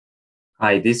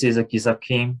Hi, this is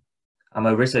Giseop. I'm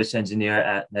a research engineer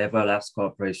at Naval Labs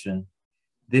Corporation.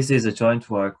 This is a joint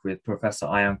work with Professor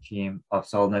Ayoung of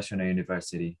Seoul National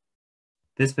University.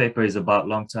 This paper is about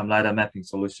long-term LiDAR mapping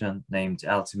solution named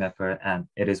LTMapper, and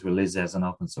it is released as an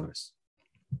open source.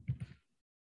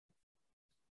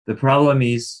 The problem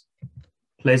is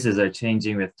places are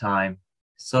changing with time,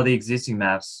 so the existing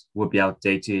maps will be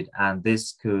outdated, and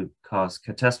this could cause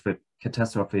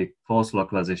catastrophic false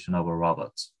localization of a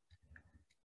robot.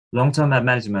 Long-term map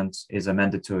management is a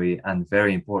mandatory and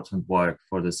very important work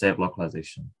for the safe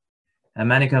localization. And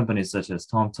many companies such as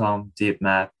TomTom,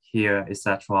 DeepMap, HERE,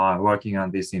 etc. are working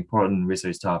on this important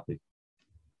research topic.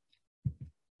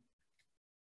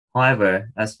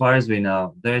 However, as far as we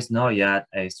know, there is not yet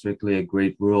a strictly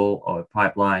agreed rule or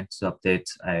pipeline to update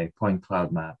a point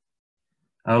cloud map.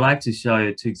 I would like to show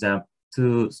you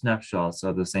two snapshots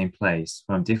of the same place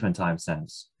from different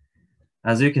timestamps.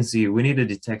 As you can see, we need to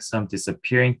detect some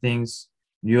disappearing things,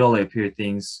 newly appeared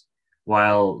things,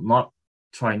 while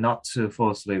try not to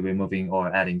forcefully removing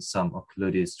or adding some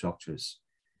occluded structures.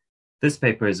 This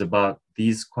paper is about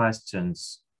these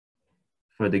questions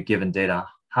for the given data,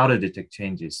 how to detect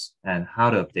changes, and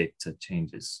how to update the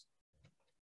changes.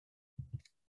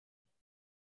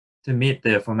 To meet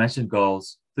the aforementioned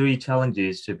goals, 3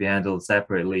 challenges should be handled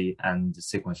separately and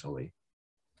sequentially.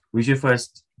 We should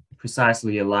first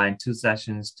precisely align 2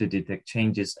 sessions to detect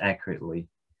changes accurately.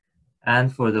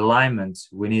 And for the alignment,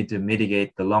 we need to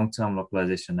mitigate the long-term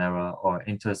localization error or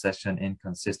intersession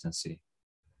inconsistency.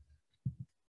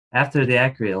 After the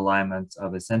accurate alignment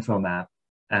of a central map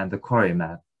and the core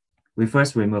map, we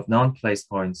first remove non-place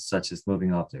points such as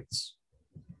moving objects.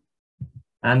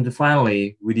 And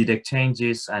finally, we detect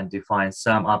changes and define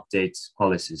some update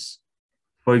policies.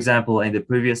 For example, in the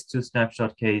previous 2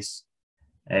 snapshot case,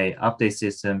 an update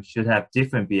system should have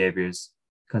different behaviors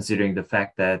considering the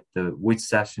fact that which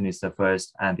session is the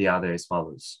first and the other is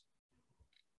follows.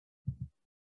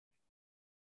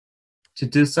 To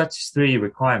do such 3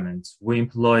 requirements, we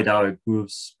employed our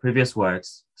group's previous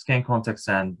works, scan context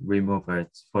and remover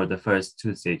for the first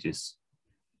 2 stages.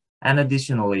 And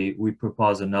additionally, we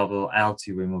propose a novel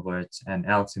LT remover and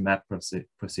LT map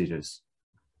procedures.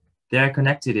 They are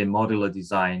connected in modular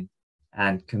design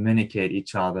and communicate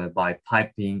each other by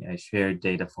piping a shared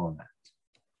data format.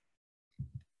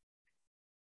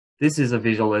 This is a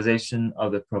visualization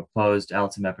of the proposed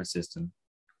LTMapper system.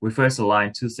 We first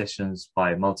align 2 sessions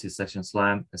by multi-session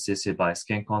SLAM assisted by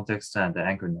scan context and the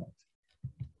anchor node.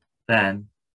 Then,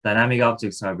 dynamic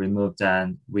objects are removed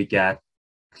and we get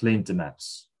cleaned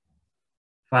maps.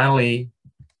 Finally,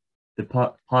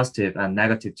 the positive and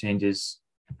negative changes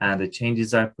and the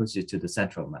changes are pushed to the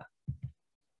central map.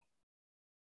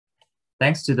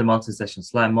 Thanks to the multi-session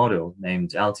SLAM module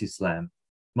named LT-SLAM,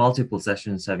 multiple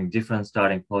sessions having different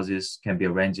starting poses can be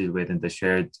arranged within the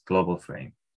shared global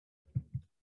frame.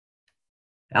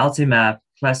 LT-map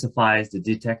classifies the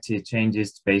detected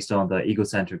changes based on the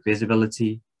egocentric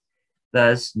visibility.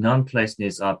 Thus,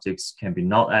 non-placeness objects can be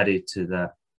not added to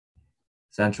the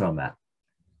central map.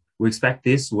 We expect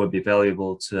this will be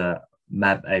valuable to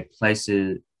map a place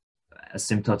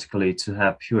asymptotically to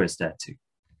have pure static.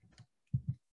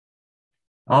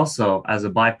 Also, as a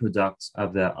byproduct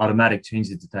of the automatic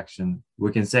changes detection,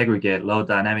 we can segregate low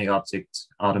dynamic objects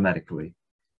automatically.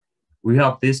 We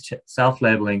hope this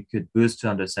self-labeling could boost to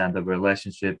understand the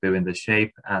relationship between the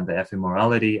shape and the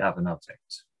ephemerality of an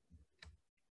object.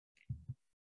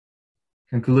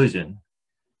 Conclusion.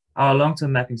 Our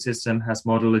long-term mapping system has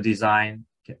modular design,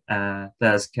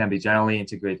 thus can be generally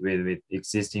integrated with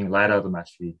existing LiDAR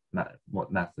autometry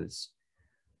methods.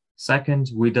 Second,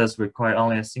 we thus require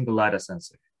only a single LiDAR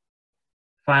sensor.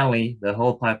 Finally, the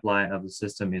whole pipeline of the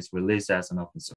system is released as an open source.